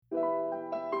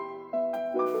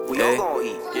We all gon'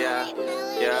 eat. Yeah.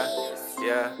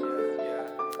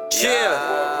 Chea,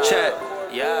 check.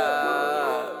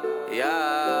 Yeah.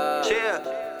 Chea,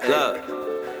 look.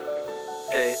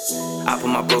 Hey. I put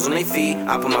my bros on they feet.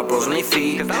 I put my bros on they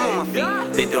feet. Cause I'm on my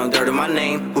feet. They throwing dirt in my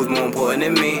name. Who's more important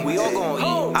than me? We all gon'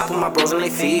 eat. I put my bros on they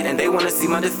feet and they wanna see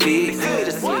my defeat.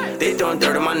 They throwing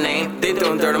dirt in my name. They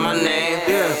throwing dirt in my name.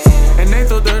 Yeah. And they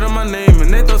throw dirt on my name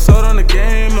and they throw salt on the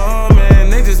game. Oh man,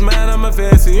 they just mad I'm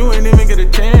advancing. You ain't even get a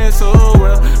chance. Oh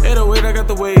well, 808 I got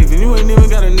the wave and you ain't even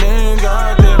got a name.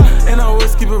 Goddamn. And I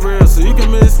always keep it real so you can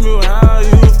miss me with how you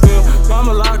feel.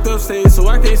 Mama locked up state so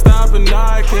I can't stop and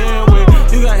I can't wait.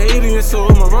 You got hate in your soul,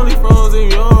 my rollie froze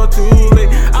and you're too late.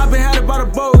 I been had it by the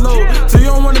boatload, so you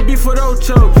don't wanna be for the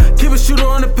choke. Keep a shooter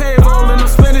on the payroll, and I'm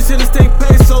spending shit to take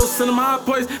pesos. Send them high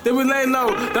points, then we lay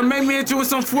low. That make me hit you with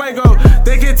some fuego.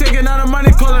 They can't take another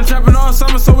money calling, trapping all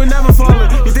summer, so we never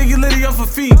falling. You think you litty off her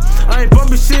feet? I ain't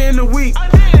bumping shit in a week.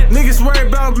 Niggas worry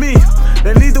about me,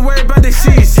 they need to worry about their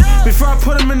sheets. Before I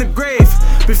put them in the grave,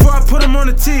 before I put them on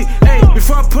the T, ayy,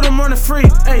 before I put them on the free,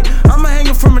 ayy, I'ma hang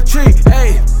them from a tree,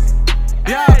 ayy.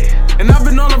 Yeah, and I've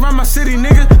been all around my city,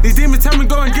 nigga. These demons tell me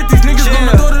go and get these niggas, but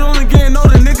my daughter only getting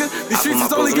older, nigga. These streets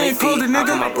is only getting colder, nigga. I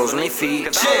put my bros on they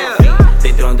feet.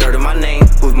 They throwing dirt in my name.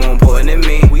 Who's more important than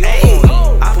me?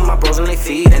 I put my bros on they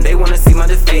feet and they wanna see my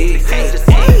defeat.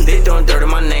 They throwing dirt in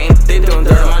my name. They throwing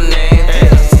dirt in my name.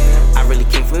 I really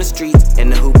came from the streets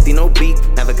and the hoopty no beat.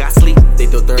 Never got sleep. They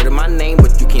throw dirt in my name,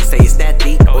 but you can't say it's that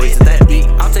deep. Or is it that deep?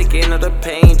 I'll take another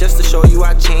pain just to show you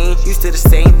I changed. You still the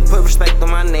same. Put respect on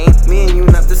my name. Me and you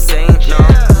not the same. No.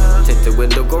 Tinted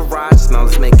window garage. Smell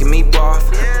is making me barf.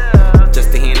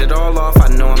 Just to hand it all off. I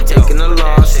know I'm taking a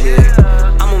loss.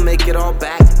 Yeah. I'ma make it all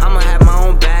back.